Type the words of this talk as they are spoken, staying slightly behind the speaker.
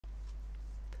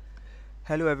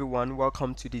Hello everyone,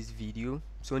 welcome to this video.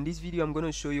 So in this video I'm going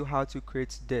to show you how to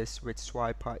create this with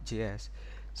Swiper.js.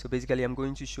 So basically I'm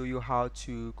going to show you how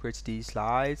to create these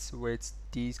slides with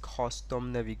these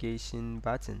custom navigation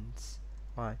buttons,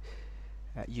 right,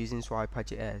 using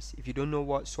Swiper.js. If you don't know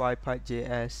what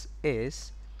Swiper.js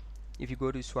is, if you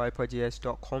go to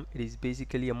Swiperjs.com, it is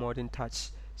basically a modern touch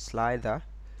slider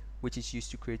which is used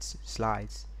to create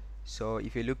slides. So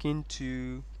if you're looking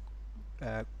to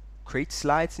uh, create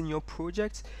slides in your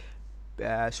project,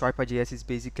 Swiper.js is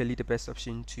basically the best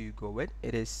option to go with.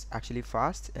 It is actually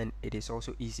fast and it is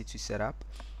also easy to set up.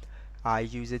 I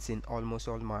use it in almost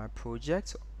all my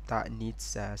projects that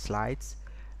needs slides.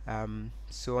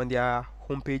 So on their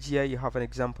homepage here, you have an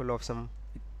example of some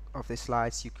of the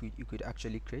slides you could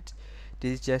actually create.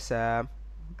 This is just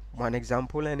one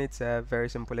example, and it's a very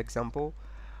simple example.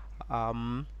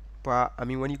 But I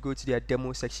mean, when you go to their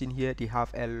demo section here, they have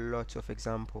a lot of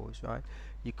examples, right?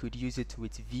 You could use it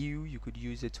with Vue, you could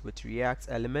use it with React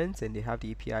elements, and they have the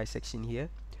API section here.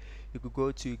 You could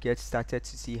go to get started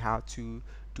to see how to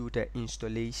do the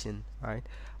installation, right?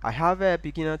 I have a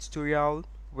beginner tutorial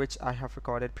which I have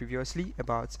recorded previously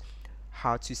about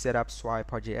how to set up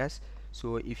Swiper.js.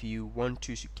 So if you want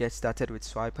to get started with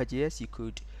Swiper.js, you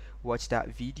could watch that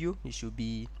video. It should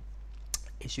be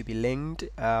linked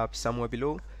somewhere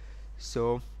below.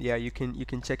 So yeah, you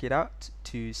can check it out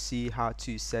to see how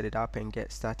to set it up and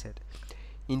get started.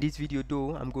 In this video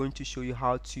though, I'm going to show you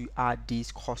how to add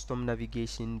these custom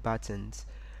navigation buttons.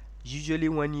 Usually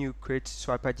when you create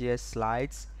Swiper.js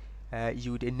slides,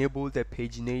 you would enable the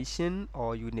pagination,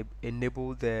 or you would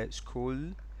enable the scroll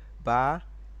bar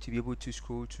to be able to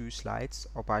scroll through slides,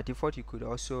 or by default you could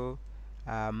also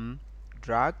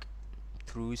drag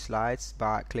through slides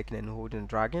by clicking and holding and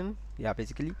dragging. Yeah,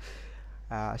 basically.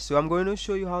 So I'm going to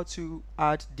show you how to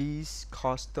add these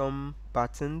custom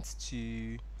buttons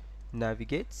to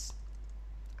navigate.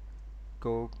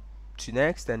 Go to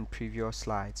next and previous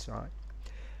slides, right?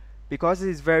 Because it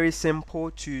is very simple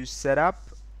to set up,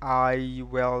 we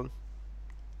will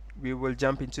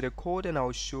jump into the code and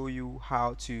I'll show you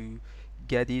how to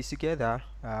get these together.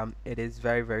 It is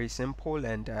very simple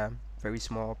and very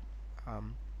small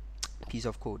piece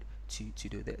of code to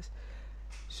do this.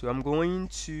 So I'm going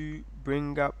to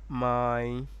bring up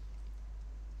my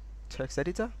text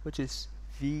editor, which is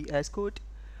VS Code,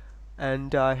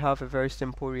 and I have a very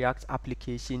simple React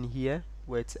application here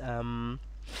with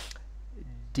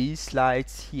these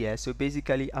slides here. So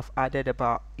basically I've added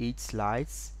about 8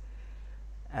 slides,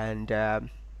 and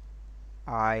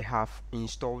I have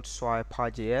installed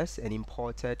Swiper.js and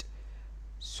imported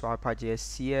Swiper.js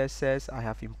CSS. I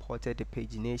have imported the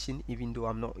pagination, even though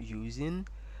I'm not using,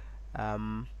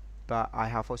 but I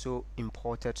have also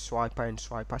imported Swiper and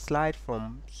Swiper slide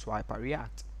from Swiper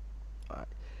React. Right.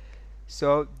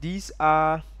 So these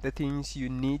are the things you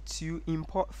need to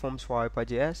import from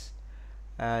Swiper.js,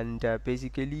 and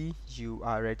basically you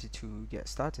are ready to get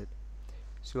started.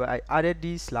 So I added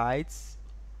these slides,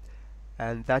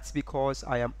 and that's because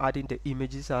I am adding the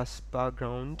images as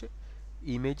background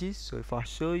images. So if I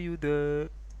show you the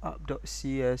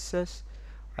app.css,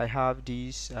 I have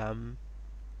these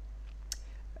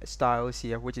styles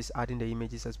here, which is adding the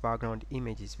images as background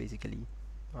images basically.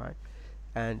 Alright,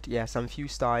 and yeah, some few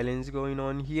stylings going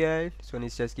on here. This one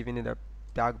is just giving it a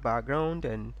dark background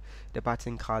and the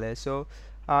button color. So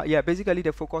yeah, basically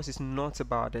the focus is not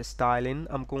about the styling.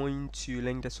 I'm going to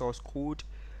link the source code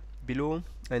below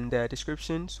in the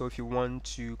description, so if you want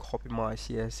to copy my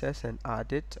CSS and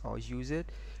add it or use it,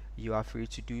 you are free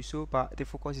to do so, but the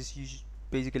focus is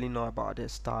basically not about the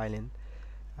styling.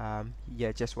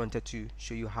 Yeah, just wanted to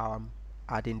show you how I'm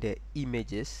adding the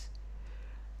images.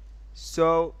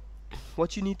 So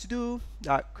what you need to do,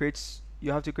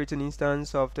 you have to create an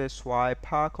instance of the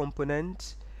Swiper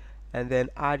component and then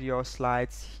add your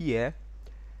slides here.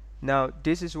 Now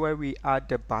this is where we add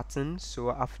the button, so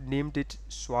I've named it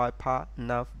Swiper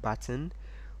nav button,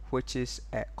 which is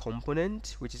a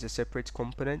component, which is a separate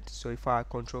component. So if I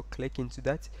control click into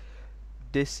that,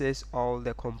 this is all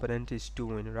the component is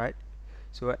doing, right?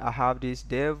 So I have this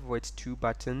div with 2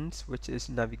 buttons, which is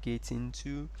navigating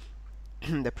to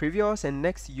the previous and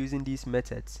next using these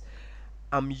methods.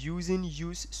 I'm using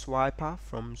use Swiper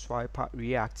from Swiper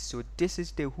React. So this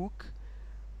is the hook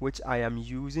which I am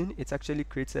using. It actually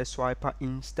creates a Swiper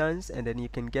instance, and then you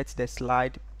can get the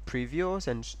slide previous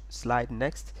and slide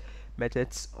next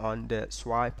methods on the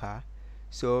Swiper.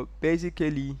 So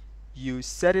basically you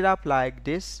set it up like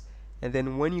this, and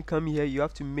then when you come here you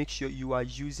have to make sure you are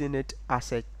using it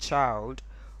as a child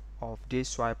of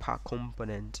this Swiper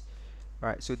component.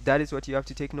 Right, so that is what you have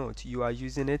to take note. You are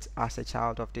using it as a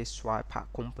child of this Swiper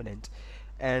component.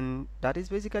 and that is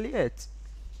basically it.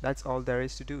 That's all there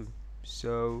is to do.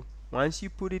 So once you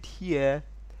put it here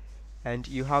and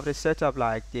you have the setup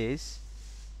like this,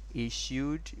 it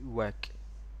should work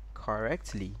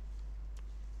correctly,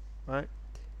 right?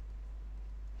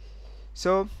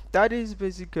 So that is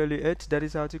basically it. That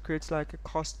is how to create like a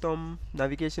custom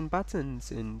navigation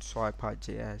buttons in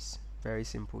Swiper.js. Very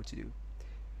simple to do.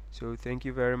 So thank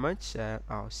you very much.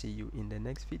 I'll see you in the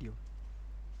next video.